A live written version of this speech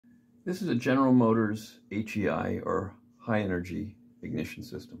This is a General Motors HEI, or high energy ignition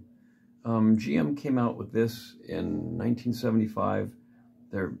system. GM came out with this in 1975.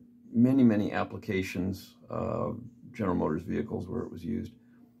 There are many applications, General Motors vehicles where it was used.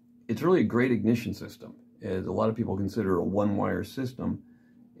 It's really a great ignition system. A lot of people consider it a one-wire system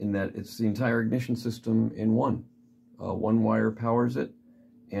in that it's the entire ignition system in one. One wire powers it,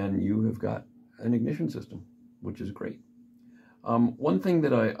 and you have got an ignition system, which is great. One thing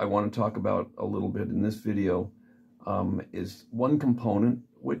that I want to talk about a little bit in this video is one component,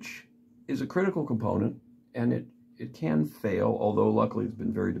 which is a critical component, and it can fail, although luckily it's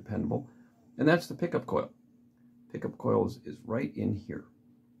been very dependable, and that's the pickup coil. Pickup coil is right in here.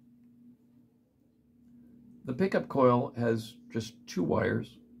 The pickup coil has just two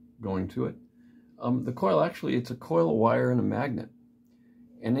wires going to it. The coil, actually, it's a coil of wire and a magnet.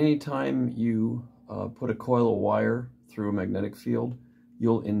 And anytime you put a coil of wire through a magnetic field,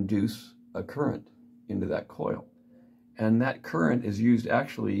 you'll induce a current into that coil. And that current is used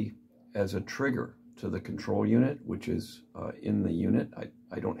actually as a trigger to the control unit, which is in the unit.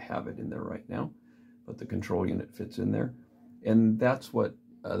 I don't have it in there right now, but the control unit fits in there. And that's what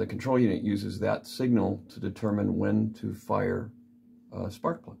the control unit uses, that signal to determine when to fire a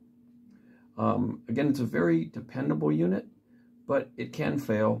spark plug. Again, it's a very dependable unit, but it can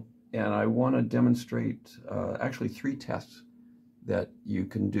fail. And I want to demonstrate actually 3 tests that you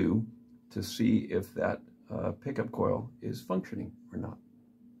can do to see if that pickup coil is functioning or not.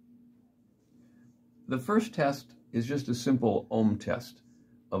 The first test is just a simple ohm test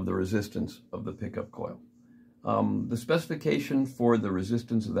of the resistance of the pickup coil. The specification for the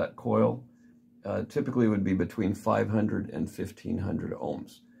resistance of that coil typically would be between 500 and 1500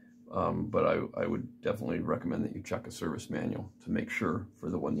 ohms. But I would definitely recommend that you check a service manual to make sure for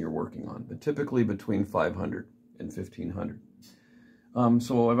the one you're working on, but typically between 500 and 1500.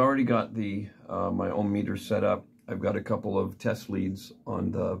 So I've already got my ohm meter set up. I've got a couple of test leads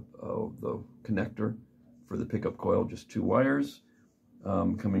on the connector for the pickup coil, just 2 wires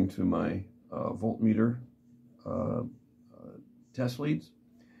coming to my voltmeter test leads.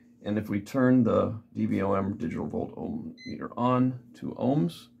 And if we turn the DVOM, digital volt ohm meter, on to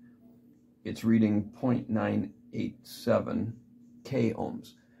ohms, it's reading 0.987 K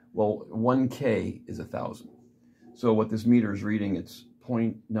ohms. Well, 1 K is 1,000. So what this meter is reading, it's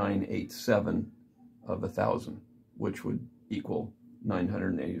 0.987 of 1,000, which would equal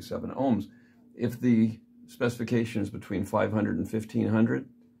 987 ohms. If the specification is between 500 and 1500,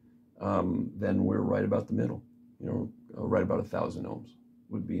 then we're right about the middle. You know, right about 1,000 ohms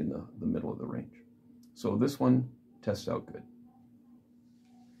would be in the middle of the range. So this one tests out good.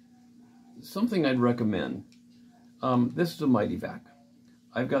 Something I'd recommend, this is a Mighty Vac.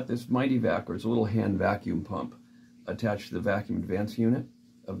 I've got this Mighty Vac, or it's a little hand vacuum pump, attached to the vacuum advance unit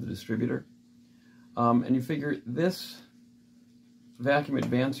of the distributor. And you figure this vacuum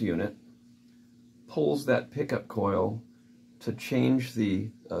advance unit pulls that pickup coil to change the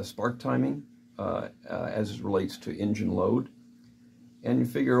spark timing as it relates to engine load. And you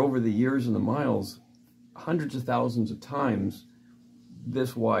figure over the years and the miles, hundreds of thousands of times,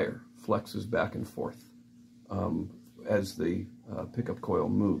 this wire flexes back and forth as the pickup coil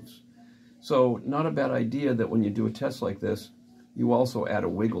moves. So not a bad idea that when you do a test like this, you also add a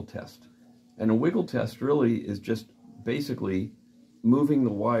wiggle test. And a wiggle test really is just basically moving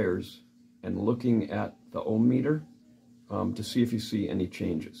the wires and looking at the ohm meter to see if you see any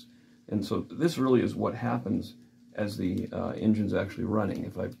changes. And so this really is what happens as the engine's actually running.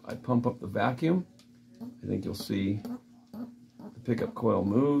 If I pump up the vacuum, I think you'll see the pickup coil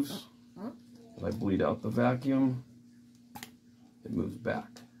moves. If I bleed out the vacuum, it moves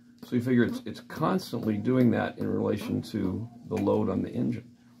back. So you figure it's constantly doing that in relation to the load on the engine.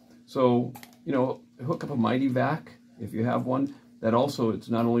 So, you know, hook up a Mighty Vac if you have one. That also, it's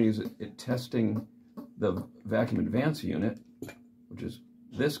not only is it testing the vacuum advance unit, which is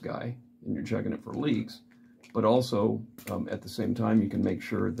this guy, and you're checking it for leaks, but also at the same time you can make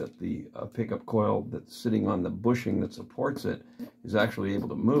sure that the pickup coil that's sitting on the bushing that supports it is actually able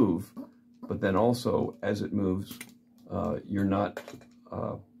to move, but then also as it moves, you're not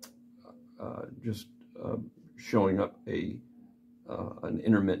just showing up an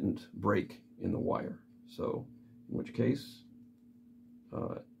intermittent break in the wire. So in which case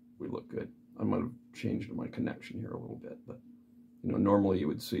we look good. I might have changed my connection here a little bit, but you know, normally you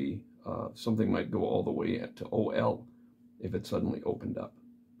would see something might go all the way to OL if it suddenly opened up,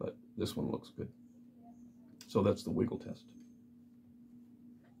 but this one looks good. So that's the wiggle test.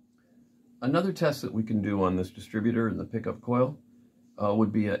 Another test that we can do on this distributor and the pickup coil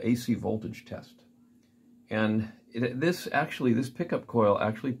would be an AC voltage test. And This pickup coil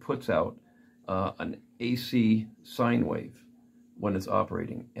actually puts out an AC sine wave when it's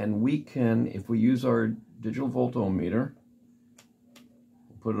operating. And we can, if we use our digital voltmeter,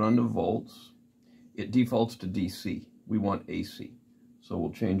 put it onto volts, it defaults to DC. We want AC. So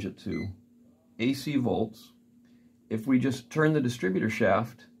we'll change it to AC volts. If we just turn the distributor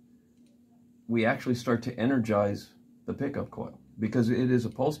shaft, we actually start to energize the pickup coil because it is a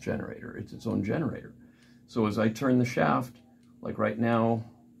pulse generator. It's its own generator. So as I turn the shaft, like right now,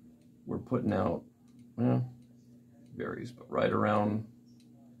 we're putting out, well, varies, but right around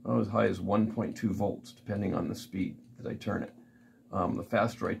as high as 1.2 volts, depending on the speed that I turn it. The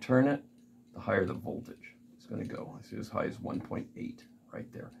faster I turn it, the higher the voltage it's going to go. I see as high as 1.8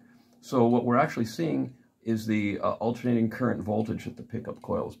 right there. So what we're actually seeing is the alternating current voltage that the pickup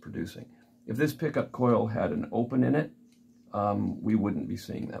coil is producing. If this pickup coil had an open in it, we wouldn't be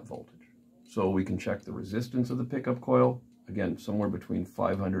seeing that voltage. So we can check the resistance of the pickup coil, again, somewhere between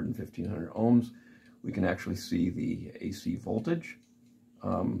 500 and 1500 ohms. We can actually see the AC voltage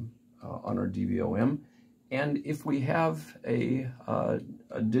on our DVOM. And if we have a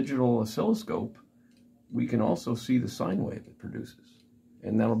digital oscilloscope, we can also see the sine wave it produces.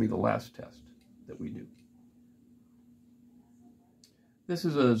 And that'll be the last test that we do. This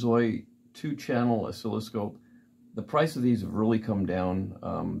is a ZOI 2-channel oscilloscope. The price of these have really come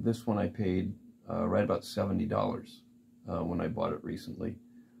down. This one I paid right about $70 when I bought it recently.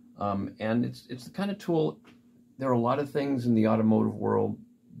 And it's the kind of tool, there are a lot of things in the automotive world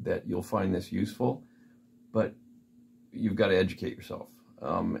that you'll find this useful, but you've got to educate yourself.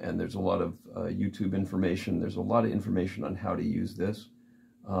 And there's a lot of YouTube information. There's a lot of information on how to use this.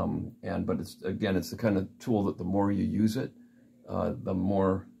 But it's the kind of tool that the more you use it, the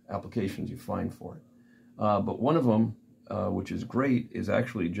more applications you find for it. But one of them, which is great, is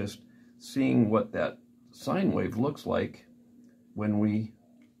actually just seeing what that sine wave looks like when we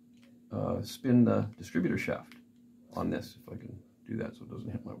spin the distributor shaft on this, if I can do that so it doesn't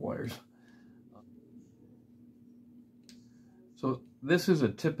hit my wires. So this is a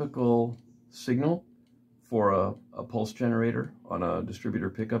typical signal for a pulse generator on a distributor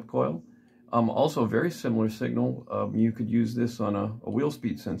pickup coil. Also a very similar signal, you could use this on a wheel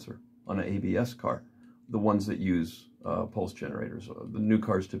speed sensor on an ABS car, the ones that use pulse generators. The new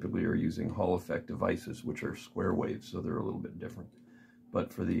cars typically are using Hall effect devices, which are square waves, so they're a little bit different.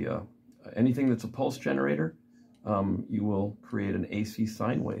 But for the anything that's a pulse generator, you will create an AC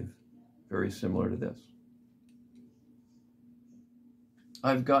sine wave, very similar to this.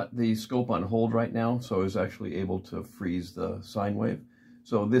 I've got the scope on hold right now, so I was actually able to freeze the sine wave.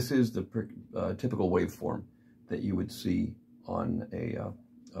 So this is the typical waveform that you would see on a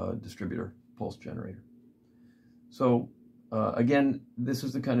distributor pulse generator. So again, this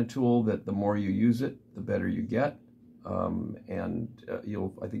is the kind of tool that the more you use it, the better you get, and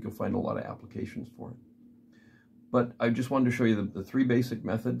I think you'll find a lot of applications for it. But I just wanted to show you the three basic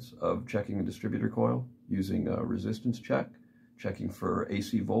methods of checking a distributor coil: using a resistance check, checking for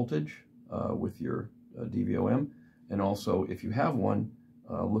AC voltage with your DVOM, and also, if you have one,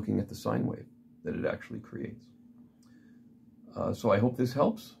 looking at the sine wave that it actually creates. So I hope this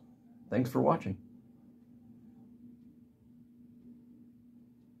helps. Thanks for watching.